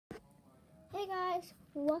Hey guys,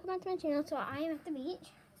 welcome back to my channel. So I am at the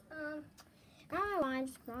beach. I don't know why I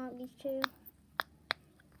just brought these two.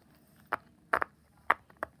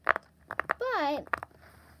 But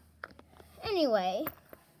anyway,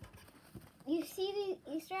 you see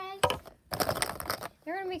these Easter eggs?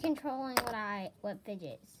 They're gonna be controlling what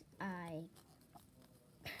fidgets I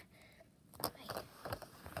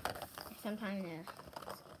sometimes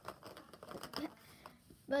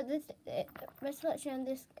But this selection,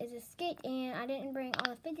 this is a skate, and I didn't bring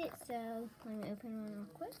all the fidgets, so let me open one real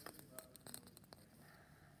quick.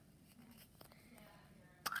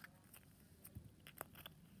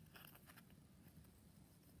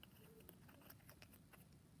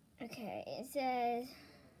 Okay, it says,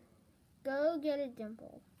 go get a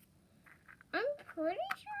dimple. I'm pretty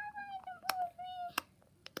sure I brought a dimple with me.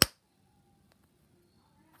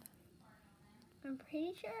 I'm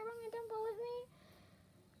pretty sure I brought a dimple with me.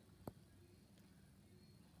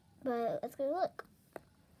 But let's go look.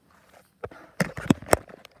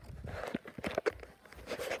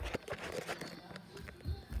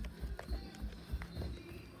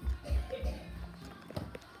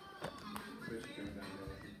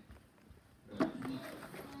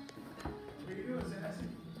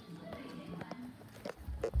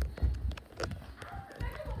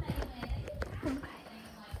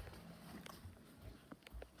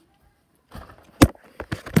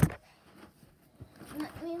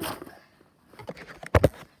 Let me look.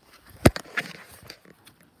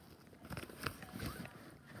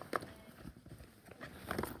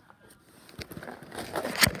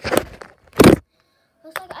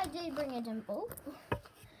 Looks like I did bring a dimple.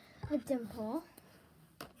 A dimple.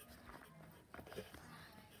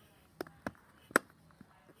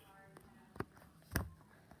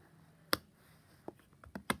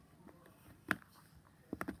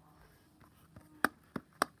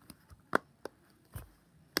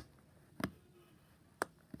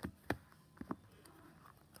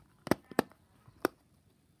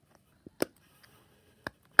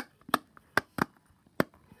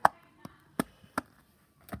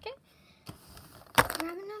 Okay.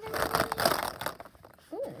 Grab another one.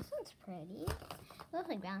 Ooh, this one's pretty. Looks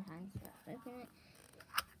like Valentine's stuff. Open it.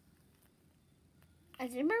 A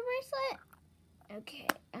zipper bracelet? Okay.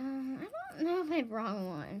 I don't know if I brought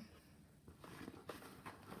one.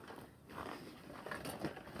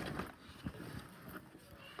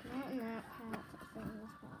 Not in that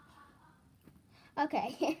pouch. Okay.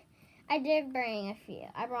 I did bring a few.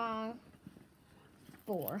 I brought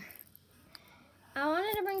 4. I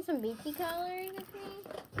wanted to bring some beachy colors with me.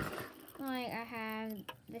 Like, I have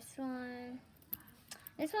this one.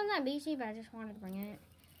 This one's not beachy, but I just wanted to bring it.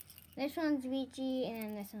 This one's beachy, and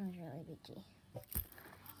then this one's really beachy.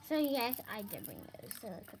 So, yes, I did bring those. So,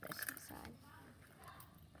 let's put this aside.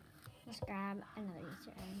 Let's grab another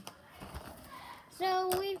Easter egg. So,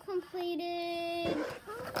 we've completed...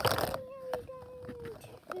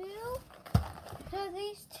 Two. So,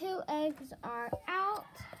 these 2 eggs are out.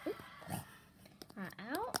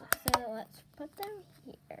 So let's put them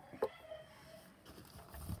here.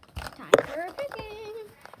 Time for a picking.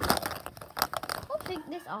 We'll pick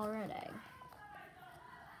this all red egg.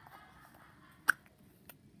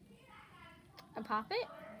 And pop it?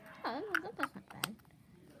 Oh, that's not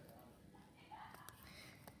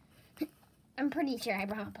bad. I'm pretty sure I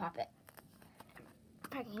brought a pop it. I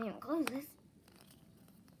can't even close this.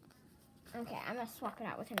 Okay, I'm gonna swap it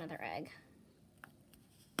out with another egg.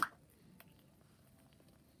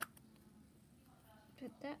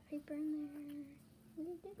 Put that paper in there.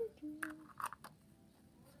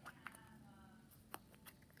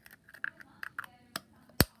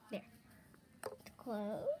 There. It's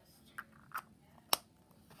closed.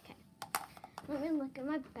 Okay. Let me look in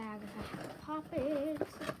my bag if I have pop it.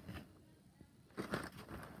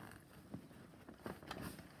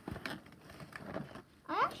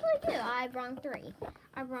 I actually do. I brought 3.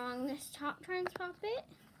 I brought this Top Trends pop it.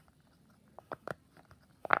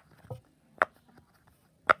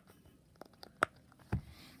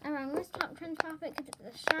 I brought this Top Trends pop it because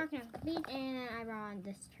it's a shark and I'm at the beach, and then I brought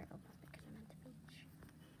this turtle pop it because I'm at the beach.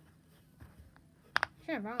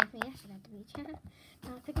 Should have brought with me yesterday at the beach. Now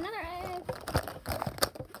let's pick another egg.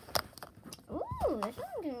 Ooh, this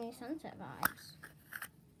one's giving me sunset vibes.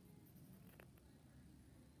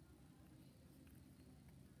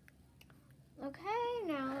 Okay,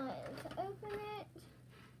 now let's open it.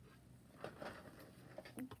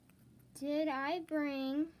 Did I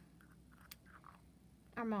bring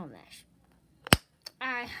our mom mesh?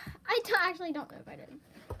 I actually don't know if I did.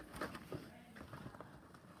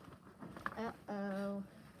 Uh-oh.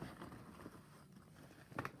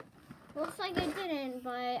 Looks like I didn't,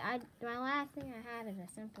 but my last thing I had is a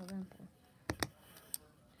simple dimple.